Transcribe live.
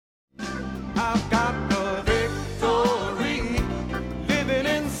I've got the victory living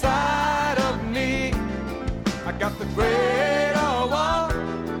inside of me. I got the greater one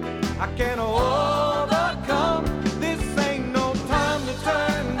I can overcome. This ain't no time to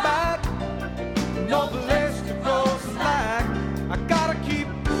turn back, no place to go slack. I gotta keep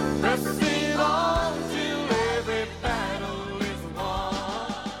pressing on till every battle is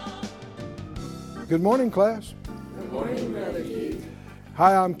won. Good morning, class. Good morning, Brother Keith.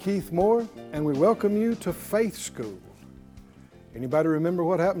 Hi, I'm Keith Moore, and we welcome you to Faith School. Anybody remember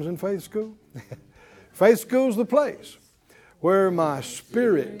what happens in Faith School? Faith School is the place where my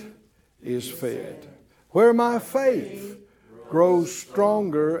spirit is fed, where my faith grows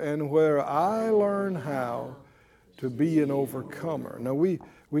stronger, and where I learn how to be an overcomer. Now, we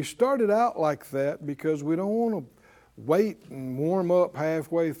started out like that because we don't want to wait and warm up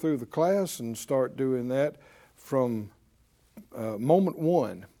halfway through the class and start doing that from moment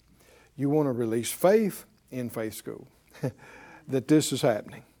one. You want to release faith in Faith School that this is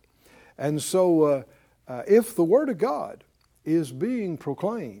happening. And so if the Word of God is being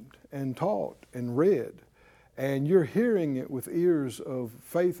proclaimed and taught and read, and you're hearing it with ears of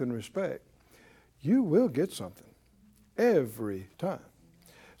faith and respect, you will get something every time.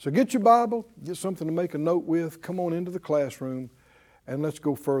 So get your Bible, get something to make a note with, come on into the classroom, and let's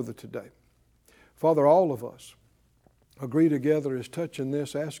go further today. Father, all of us agree together as touching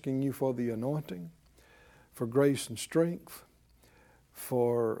this, asking you for the anointing, for grace and strength,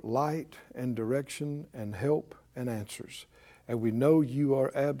 for light and direction and help and answers. And we know you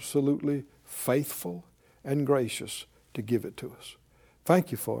are absolutely faithful and gracious to give it to us.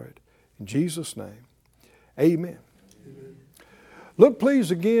 Thank you for it. In Jesus' name, amen. Amen. Look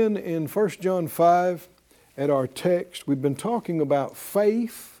please again in 1 John 5 at our text. We've been talking about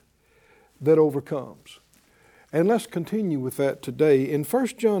faith that overcomes. And let's continue with that today. In 1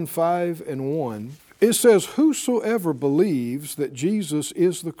 John 5 and 1, it says, "Whosoever believes that Jesus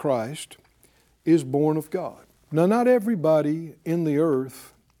is the Christ is born of God." Now, not everybody in the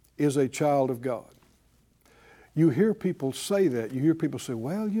earth is a child of God. You hear people say that. You hear people say,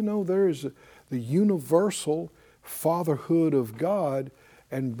 well, you know, there is the universal fatherhood of God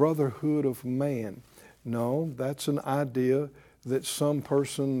and brotherhood of man. No, that's an idea that some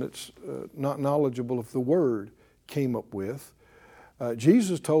person that's not knowledgeable of the Word came up with.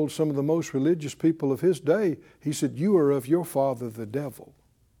 Jesus told some of the most religious people of his day, he said, you are of your father the devil.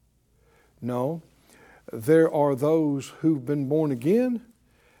 No, there are those who've been born again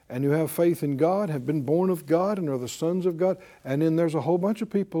and who have faith in God, have been born of God and are the sons of God. And then there's a whole bunch of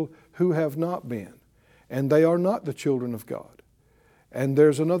people who have not been, and they are not the children of God. And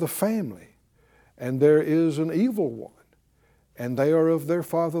there's another family, and there is an evil one, and they are of their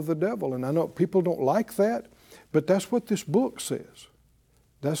father the devil. And I know people don't like that, but that's what this book says.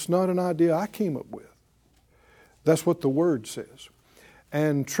 That's not an idea I came up with. That's what the Word says.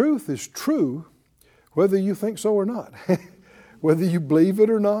 And truth is true whether you think so or not. Whether you believe it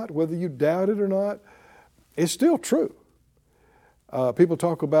or not, whether you doubt it or not, it's still true. People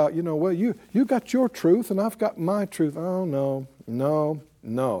talk about, you know, well, you got your truth and I've got my truth. Oh,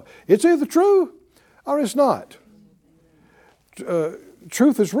 no. It's either true or it's not.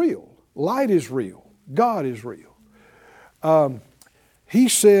 Truth is real. Light is real. God is real. He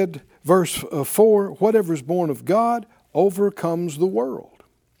said, verse 4, whatever is born of God overcomes the world.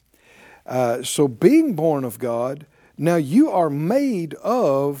 So being born of God, now you are made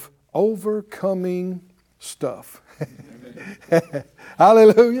of overcoming stuff.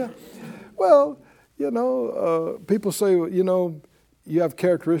 Hallelujah. Well, you know, people say, you know, you have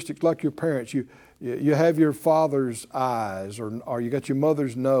characteristics like your parents. You have your father's eyes, or you got your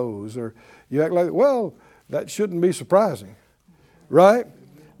mother's nose, or you act like, well, that shouldn't be surprising, right?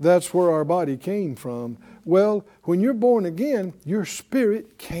 That's where our body came from. Well, when you're born again, your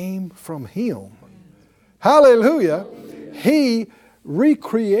spirit came from Him. Hallelujah. He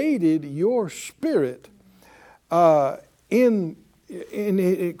recreated your spirit in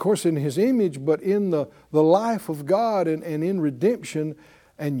of course, in His image, but in the life of God and in redemption,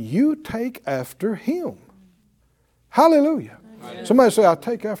 and you take after Him. Hallelujah. Amen. Somebody say, I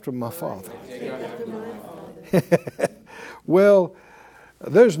take after my Father. Well,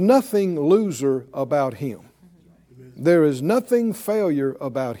 there's nothing loser about Him. There is nothing failure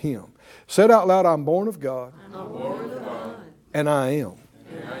about Him. Said out loud, I'm born of God. And I am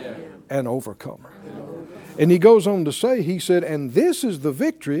an overcomer. And he goes on to say, he said, and this is the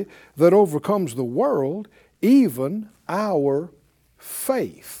victory that overcomes the world, even our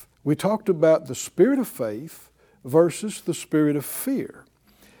faith. We talked about the spirit of faith versus the spirit of fear.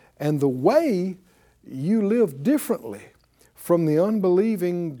 And the way you live differently from the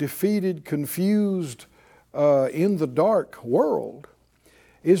unbelieving, defeated, confused, in the dark world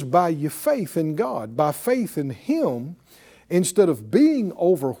is by your faith in God, by faith in Him, instead of being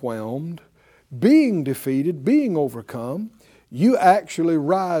overwhelmed, being defeated, being overcome, you actually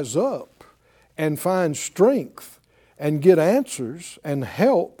rise up and find strength and get answers and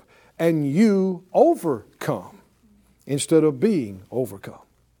help, and you overcome instead of being overcome.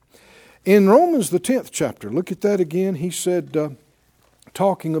 In Romans the 10th chapter, look at that again. He said,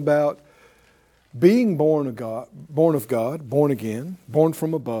 talking about being born of God, born again, born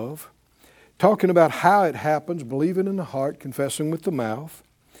from above, talking about how it happens, believing in the heart, confessing with the mouth.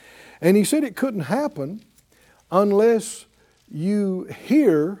 And he said it couldn't happen unless you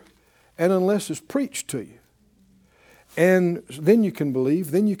hear and unless it's preached to you. And then you can believe,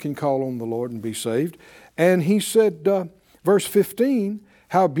 then you can call on the Lord and be saved. And he said, verse 15,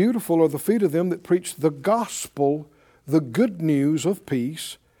 how beautiful are the feet of them that preach the gospel, the good news of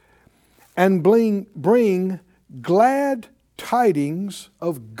peace, and bring glad tidings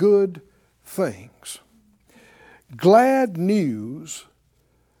of good things. Glad news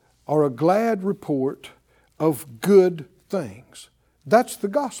or a glad report of good things. That's the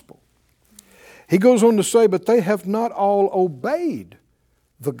gospel. He goes on to say, but they have not all obeyed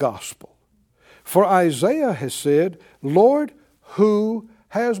the gospel. For Isaiah has said, Lord, who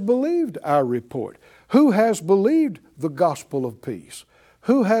has believed our report? Who has believed the gospel of peace?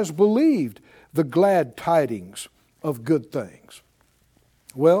 Who has believed the glad tidings of good things?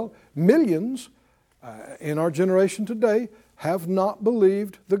 Well, millions in our generation today have not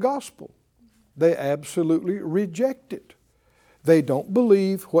believed the gospel. They absolutely reject it. They don't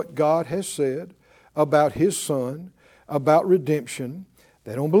believe what God has said about His Son, about redemption.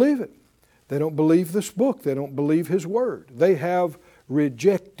 They don't believe it. They don't believe this book. They don't believe His Word. They have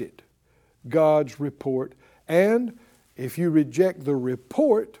rejected God's report. And if you reject the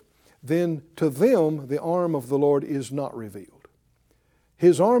report, then to them the arm of the Lord is not revealed.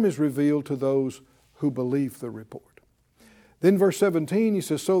 His arm is revealed to those who believe the report. Then verse 17, he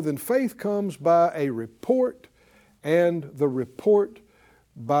says, so then faith comes by a report, and the report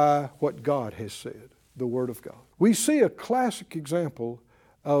by what God has said, the Word of God. We see a classic example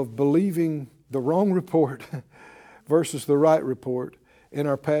of believing the wrong report versus the right report in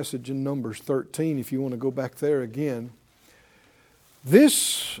our passage in Numbers 13, if you want to go back there again.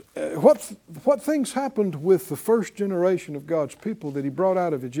 What things happened with the first generation of God's people that He brought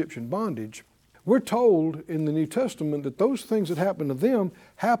out of Egyptian bondage? We're told in the New Testament that those things that happened to them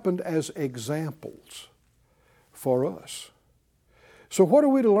happened as examples for us. So what are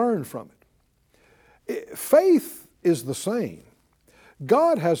we to learn from it? Faith is the same.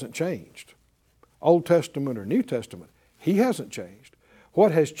 God hasn't changed, Old Testament or New Testament. He hasn't changed.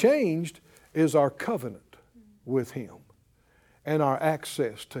 What has changed is our covenant with Him and our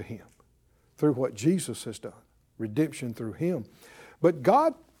access to Him through what Jesus has done, redemption through Him. But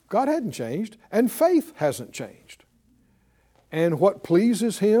God hadn't changed, and faith hasn't changed. And what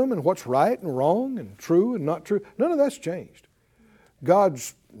pleases Him and what's right and wrong and true and not true, none of that's changed.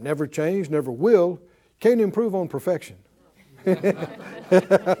 God's never changed, never will. Can't improve on perfection.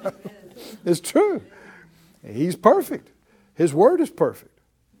 It's true. He's perfect. His Word is perfect.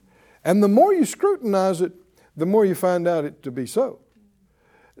 And the more you scrutinize it, the more you find out it to be so.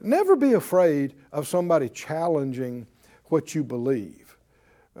 Never be afraid of somebody challenging what you believe.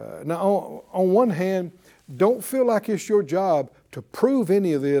 Now, on one hand, don't feel like it's your job to prove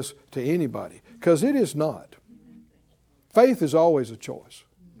any of this to anybody, because it is not. Faith is always a choice.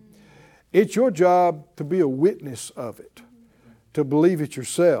 It's your job to be a witness of it, to believe it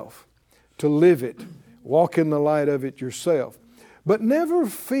yourself, to live it, walk in the light of it yourself. But never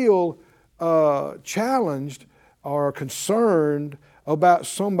feel challenged or concerned about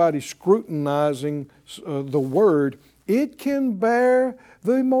somebody scrutinizing the Word. It can bear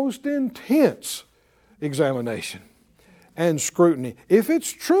the most intense examination and scrutiny. If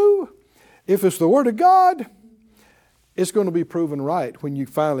it's true, if it's the Word of God, it's going to be proven right when you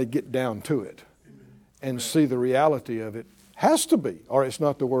finally get down to it and see the reality of it. Has to be, or it's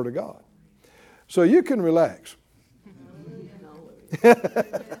not the Word of God. So you can relax.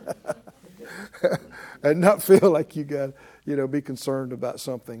 And not feel like you got, be concerned about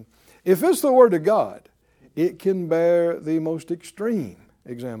something. If it's the Word of God, it can bear the most extreme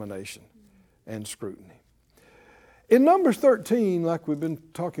examination and scrutiny. In Numbers 13, like we've been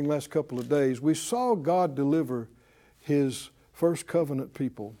talking last couple of days, we saw God deliver His first covenant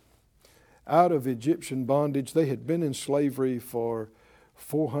people out of Egyptian bondage. They had been in slavery for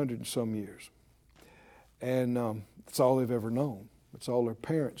 400 and some years. And that's all they've ever known. That's all their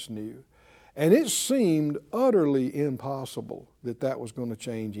parents knew. And it seemed utterly impossible that was going to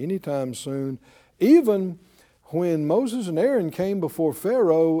change anytime soon. Even when Moses and Aaron came before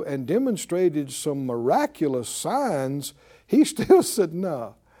Pharaoh and demonstrated some miraculous signs, he still said,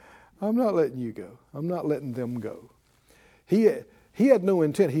 no, I'm not letting you go. I'm not letting them go. He had no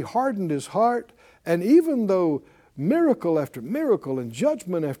intent. He hardened his heart, and even though miracle after miracle and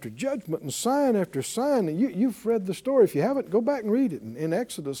judgment after judgment and sign after sign, and you've read the story. If you haven't, go back and read it in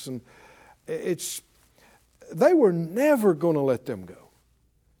Exodus. And they were never going to let them go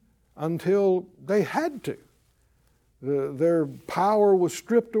until they had to. Their power was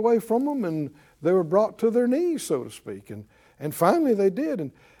stripped away from them, and they were brought to their knees, so to speak. And finally they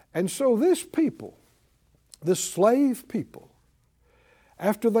did. And so this people, this slave people,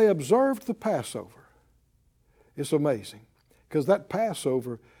 after they observed the Passover, it's amazing, because that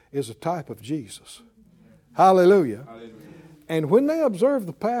Passover is a type of Jesus. Hallelujah. Hallelujah. And when they observed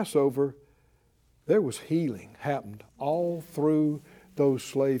the Passover, there was healing happened all through those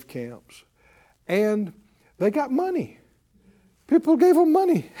slave camps. And they got money. People gave them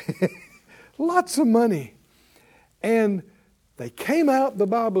money. Lots of money. And they came out, the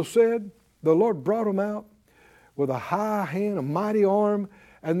Bible said, the Lord brought them out with a high hand, a mighty arm,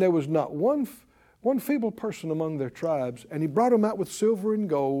 and there was not one feeble person among their tribes, and He brought them out with silver and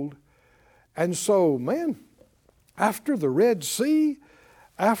gold. And so, man, after the Red Sea,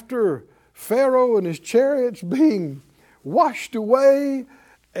 after Pharaoh and his chariots being washed away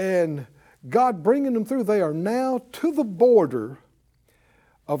and God bringing them through, they are now to the border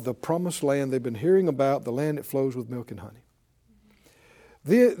of the promised land they've been hearing about, the land that flows with milk and honey.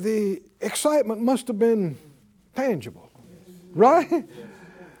 The excitement must have been tangible, right?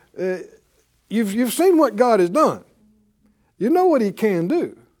 You've seen what God has done. You know what He can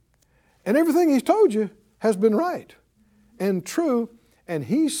do. And everything He's told you has been right and true. And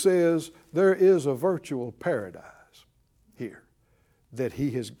He says there is a virtual paradise here that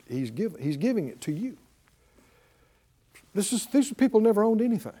He's giving it to you. These people never owned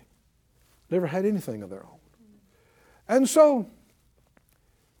anything. Never had anything of their own. And so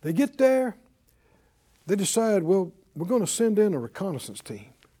they get there. They decide, well, we're going to send in a reconnaissance team.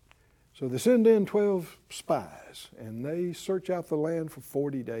 So they send in 12 spies, and they search out the land for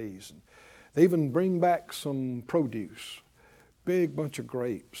 40 days. And they even bring back some produce, big bunch of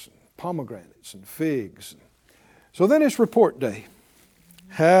grapes, and pomegranates, and figs. So then it's report day.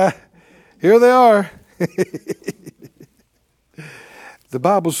 Here they are. The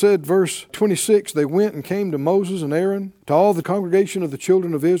Bible said, verse 26, they went and came to Moses and Aaron, to all the congregation of the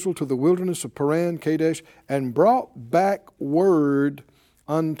children of Israel, to the wilderness of Paran, Kadesh, and brought back word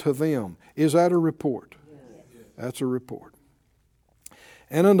unto them. Is that a report? Yes. That's a report.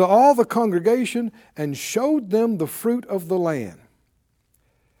 And unto all the congregation, and showed them the fruit of the land.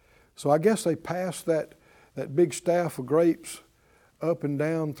 So I guess they passed that big staff of grapes up and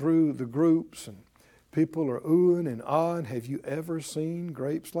down through the groups, and people are oohing and ahhing. Have you ever seen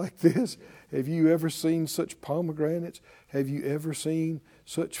grapes like this? Have you ever seen such pomegranates? Have you ever seen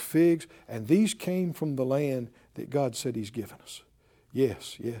such figs? And these came from the land that God said He's given us.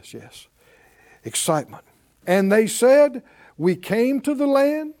 Yes, yes, yes. Excitement. And they said, we came to the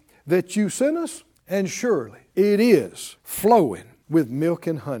land that you sent us, and surely it is flowing with milk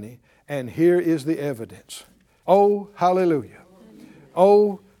and honey. And here is the evidence. Oh, hallelujah.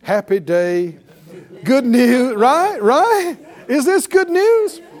 Oh, happy day. Good news, right? Right? Is this good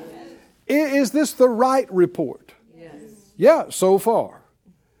news? Is this the right report? Yes. Yeah, so far.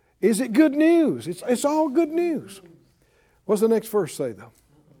 Is it good news? It's all good news. What's the next verse say, though?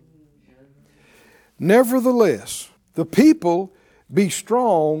 Nevertheless, the people be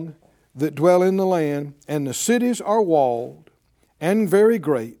strong that dwell in the land, and the cities are walled and very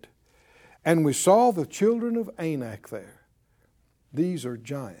great. And we saw the children of Anak there. These are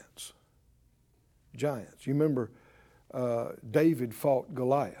giants. Giants. You remember David fought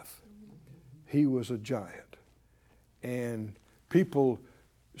Goliath. He was a giant. And people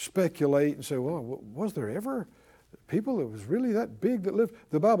speculate and say, well, was there ever people that was really that big that lived?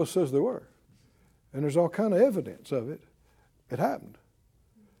 The Bible says there were. And there's all kind of evidence of it. It happened.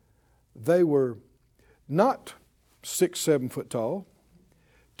 They were not 6, 7 foot tall,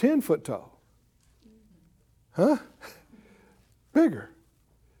 10 foot tall. Huh? Bigger.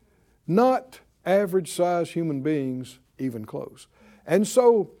 Not average size human beings, even close. And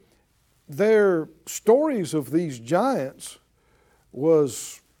so their stories of these giants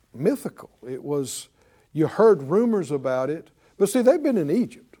was mythical. It was, you heard rumors about it. But see, they've been in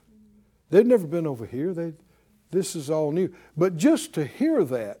Egypt. They'd never been over here. This is all new. But just to hear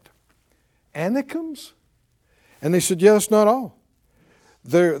that, Anakims, and they said, yeah, that's not all.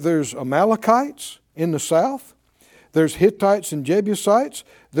 There's Amalekites in the south. There's Hittites and Jebusites.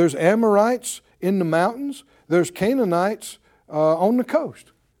 There's Amorites in the mountains. There's Canaanites on the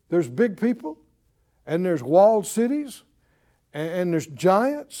coast. There's big people, and there's walled cities, and there's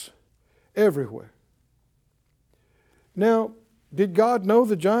giants everywhere. Now, did God know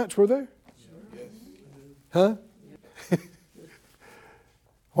the giants were there? Huh?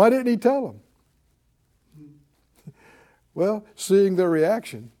 Why didn't He tell them? Well, seeing their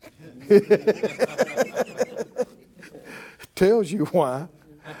reaction tells you why.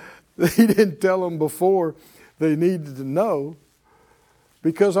 He didn't tell them before they needed to know,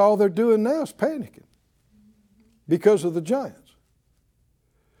 because all they're doing now is panicking because of the giants.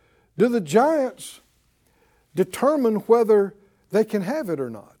 Do the giants determine whether they can have it or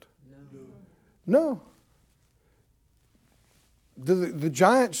not? No. Do the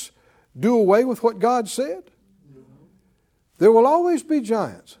giants do away with what God said? There will always be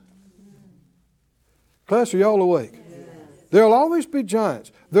giants. Class, are y'all awake? There will always be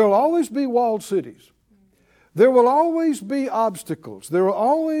giants. There will always be walled cities. There will always be obstacles. There will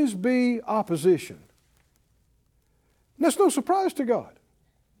always be opposition. And that's no surprise to God.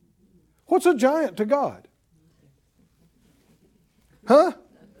 What's a giant to God? Huh?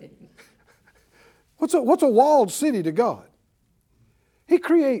 What's a walled city to God? He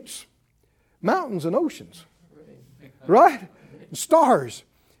creates mountains and oceans, right? And stars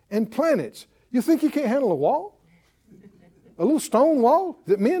and planets. You think He can't handle a wall? A little stone wall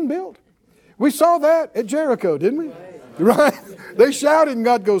that men built? We saw that at Jericho, didn't we? Right? They shouted and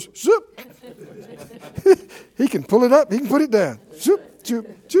God goes, zoop. He can pull it up. He can put it down. Zoop,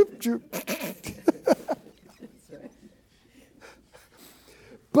 zoop, zoop, zoop.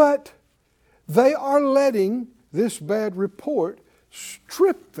 But they are letting this bad report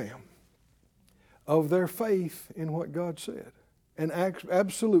strip them of their faith in what God said and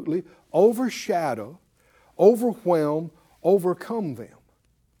absolutely overshadow, overwhelm, overcome them.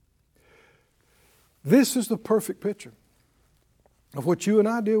 This is the perfect picture of what you and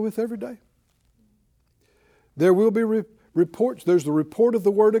I deal with every day. There will be reports. There's the report of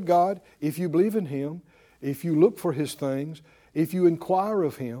the Word of God. If you believe in Him, if you look for His things, if you inquire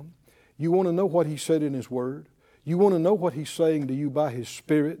of Him, you want to know what He said in His Word. You want to know what He's saying to you by His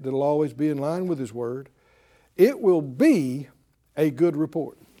Spirit that'll always be in line with His Word. It will be a good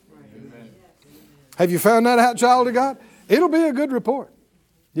report. Amen. Have you found that out, child of God? It'll be a good report.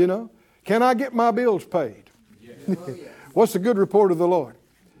 You know, can I get my bills paid? Yes. What's the good report of the Lord?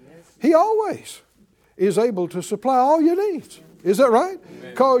 Yes. He always is able to supply all your needs. Is that right?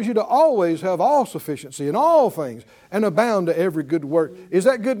 Amen. Cause you to always have all sufficiency in all things and abound to every good work. Is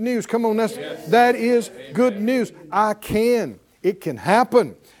that good news? Come on, that is good news. It can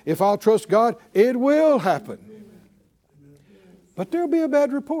happen. If I'll trust God, it will happen. But there'll be a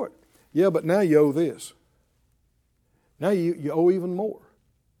bad report. Yeah, but now you owe this. Now you owe even more.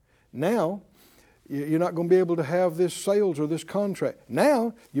 Now you're not going to be able to have this sales or this contract.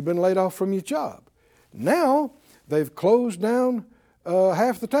 Now you've been laid off from your job. Now they've closed down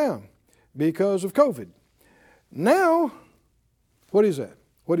half the town because of COVID. Now, what is that?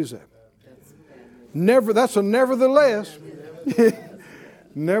 What is that? That's a nevertheless.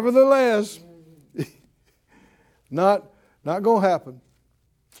 Nevertheless, not going to happen.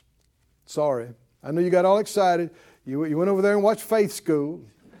 Sorry. I know you got all excited. You went over there and watched Faith School.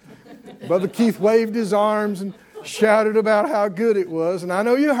 Brother Keith waved his arms and shouted about how good it was. And I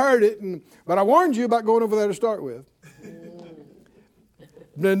know you heard it, but I warned you about going over there to start with.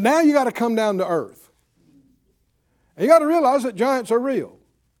 Now you got to come down to earth. And you got to realize that giants are real.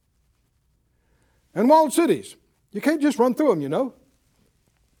 And walled cities. You can't just run through them, you know.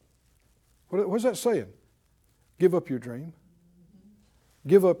 What's that saying? Give up your dream.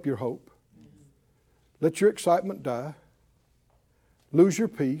 Give up your hope. Let your excitement die. Lose your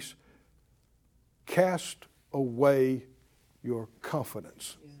peace. Cast away your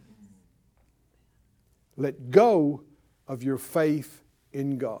confidence. Let go of your faith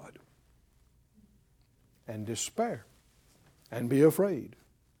in God. And despair. And be afraid.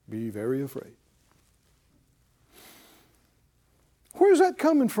 Be very afraid. Where's that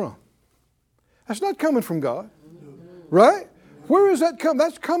coming from? That's not coming from God. Right? Where is that coming?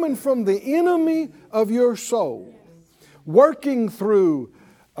 That's coming from the enemy of your soul. Working through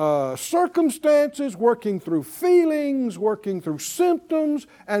circumstances, working through feelings, working through symptoms,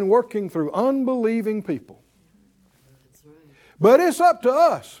 and working through unbelieving people. But it's up to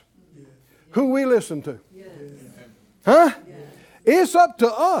us who we listen to. Huh? It's up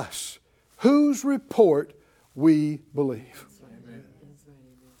to us whose report we believe.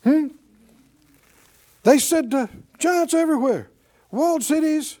 They said giants everywhere, Walled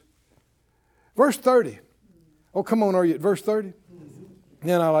cities. Verse 30. Oh, come on, are you at verse 30?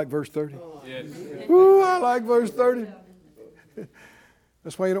 Yeah, I like verse 30. Yes. Ooh, I like verse 30.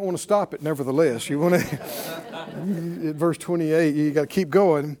 That's why you don't want to stop it, nevertheless. You want to, at verse 28, you got to keep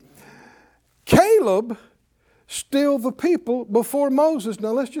going. Caleb stilled the people before Moses. Now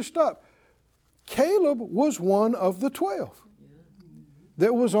let's just stop. Caleb was one of the 12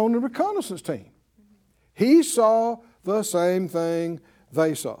 that was on the reconnaissance team. He saw the same thing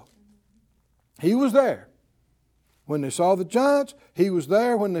they saw. He was there when they saw the giants. He was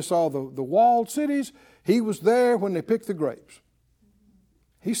there when they saw the walled cities. He was there when they picked the grapes.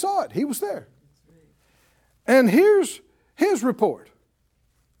 He saw it. He was there. And here's his report.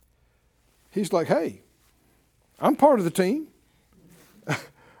 He's like, hey, I'm part of the team.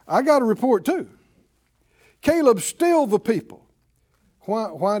 I got a report too. Caleb stilled the people.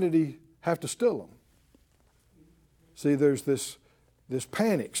 Why did he have to still them? See, there's this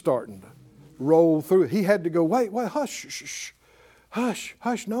panic starting to roll through. He had to go, wait, hush, shh, hush,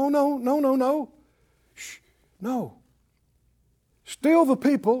 no. Shh, no. Still the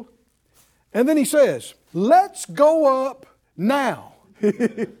people. And then he says, let's go up now.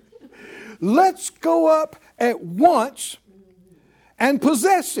 Let's go up at once and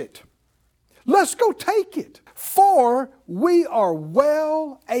possess it. Let's go take it. For we are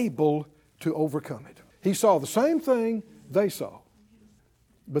well able to overcome it. He saw the same thing they saw.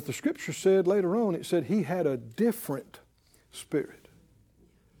 But the scripture said later on, it said he had a different spirit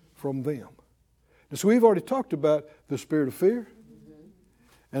from them. And so we've already talked about the spirit of fear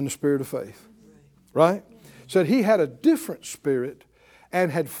and the spirit of faith. Right? Said he had a different spirit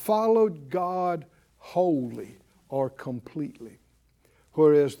and had followed God wholly or completely,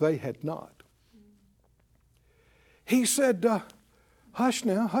 whereas they had not. He said, hush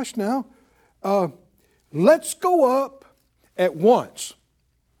now. Let's go up at once.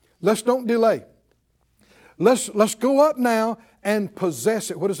 Let's don't delay. Let's go up now and possess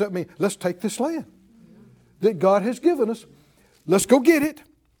it. What does that mean? Let's take this land that God has given us. Let's go get it.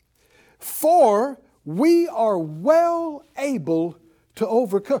 For we are well able to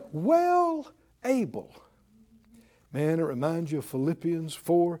overcome. Well able. Man, it reminds you of Philippians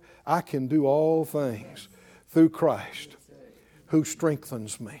 4. I can do all things through Christ who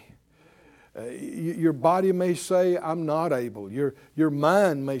strengthens me. Your body may say, I'm not able. Your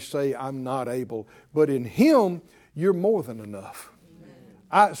mind may say, I'm not able. But in Him, you're more than enough.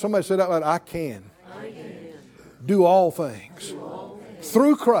 Somebody said out loud, I can do all things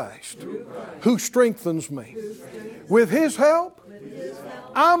through Christ who strengthens me. With His help,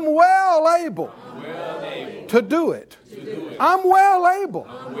 I'm well able to do it. I'm well able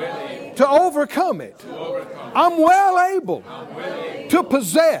to overcome it. I'm well able to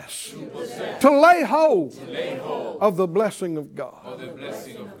possess, to lay hold of the blessing of God.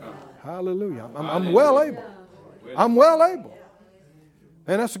 Hallelujah. I'm well able. I'm well able.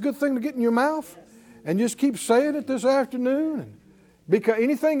 And that's a good thing to get in your mouth. And just keep saying it this afternoon. Because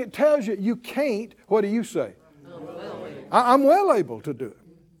anything that tells you you can't, what do you say? I'm well able to do it.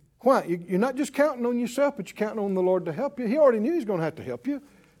 Why? You're not just counting on yourself, but you're counting on the Lord to help you. He already knew He's going to have to help you.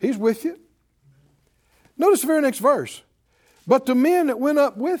 He's with you. Notice the very next verse. But the men that went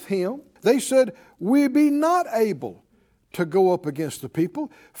up with him, they said, we be not able to go up against the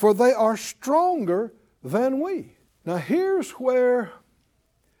people, for they are stronger than we. Now here's where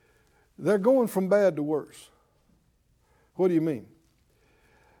they're going from bad to worse. What do you mean?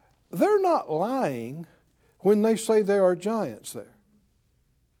 They're not lying when they say there are giants there.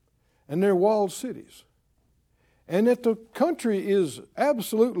 And they're walled cities. And that the country is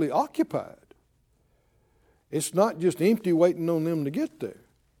absolutely occupied. It's not just empty waiting on them to get there.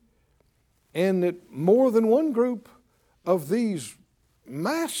 And that more than one group of these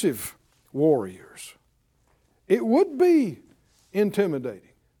massive warriors, it would be intimidating.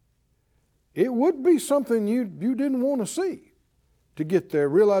 It would be something you didn't want to see to get there,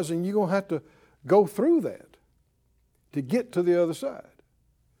 realizing you're going to have to go through that to get to the other side.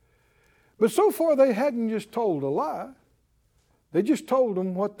 But so far they hadn't just told a lie. They just told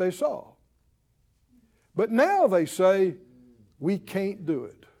them what they saw. But now they say, we can't do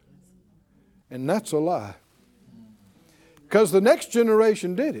it. And that's a lie. Because the next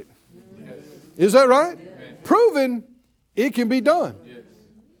generation did it. Yes. Is that right? Yes. Proven it can be done. Yes.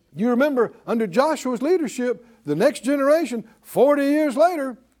 You remember under Joshua's leadership, the next generation, 40 years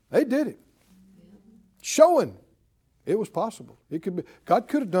later, they did it. Showing it was possible. It could be. God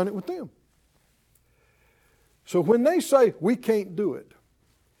could have done it with them. So when they say we can't do it,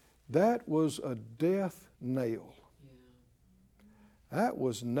 that was a death nail. That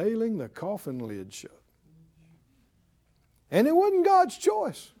was nailing the coffin lid shut. And it wasn't God's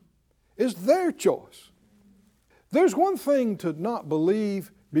choice. It's their choice. There's one thing to not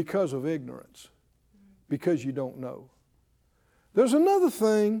believe because of ignorance, because you don't know. There's another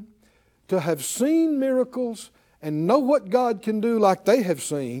thing to have seen miracles and know what God can do like they have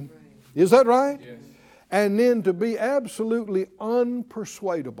seen. Is that right? Yes. And then to be absolutely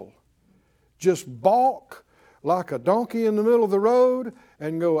unpersuadable. Just balk like a donkey in the middle of the road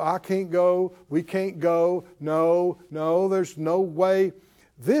and go, I can't go, we can't go, no, there's no way.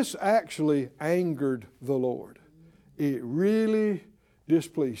 This actually angered the Lord. It really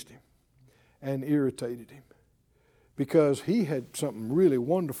displeased Him and irritated Him because He had something really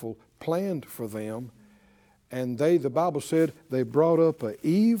wonderful planned for them. And the Bible said, they brought up an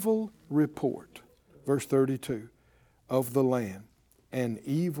evil report, verse 32, of the land. An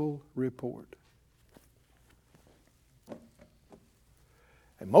evil report.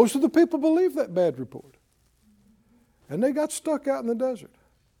 And most of the people believed that bad report. And they got stuck out in the desert.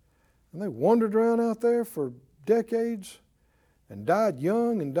 And they wandered around out there for decades and died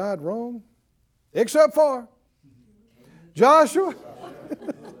young and died wrong. Except for Joshua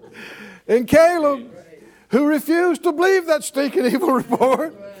and Caleb, who refused to believe that stinking evil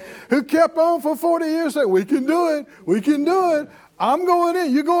report, who kept on for 40 years saying, we can do it, we can do it. I'm going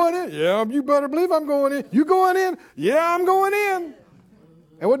in, you going in? Yeah, you better believe I'm going in. You going in? Yeah, I'm going in.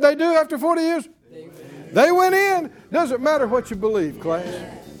 And what did they do after 40 years? They went in. Doesn't matter what you believe, class.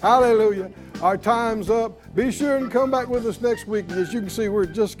 Hallelujah. Our time's up. Be sure and come back with us next week. As you can see, we're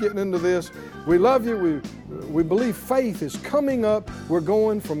just getting into this. We love you. We believe faith is coming up. We're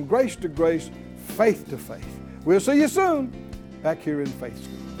going from grace to grace, faith to faith. We'll see you soon back here in Faith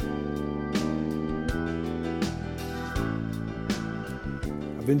School.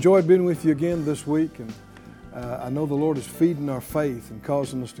 I've enjoyed being with you again this week, and I know the Lord is feeding our faith and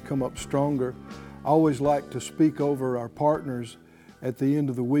causing us to come up stronger. I always like to speak over our partners at the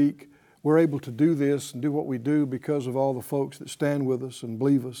end of the week. We're able to do this and do what we do because of all the folks that stand with us and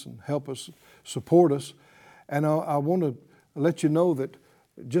believe us and help us, support us. And I want to let you know that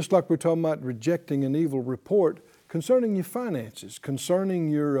just like we're talking about rejecting an evil report, concerning your finances, concerning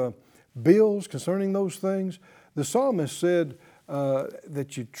your bills, concerning those things, the psalmist said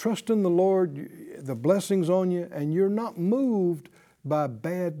that you trust in the Lord, the blessings on you, and you're not moved by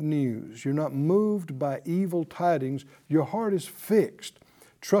bad news. You're not moved by evil tidings. Your heart is fixed,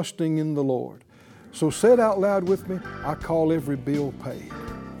 trusting in the Lord. So say it out loud with me. I call every bill paid.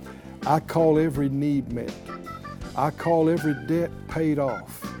 I call every need met. I call every debt paid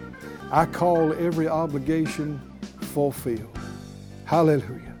off. I call every obligation fulfilled.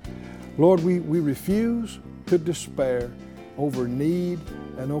 Hallelujah. Lord, we refuse to despair over need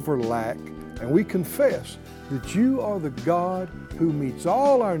and over lack. And we confess that you are the God who meets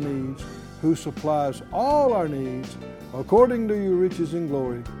all our needs, who supplies all our needs according to your riches and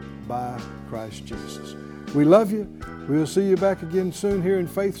glory by Christ Jesus. We love you. We'll see you back again soon here in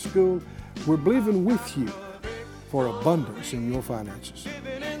Faith School. We're believing with you for abundance in your finances.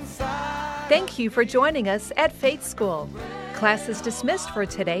 Thank you for joining us at Faith School. Class is dismissed for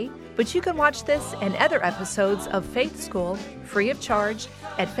today, but you can watch this and other episodes of Faith School free of charge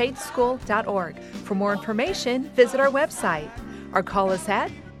at faithschool.org. For more information, visit our website or call us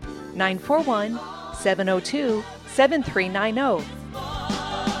at 941-702-7390.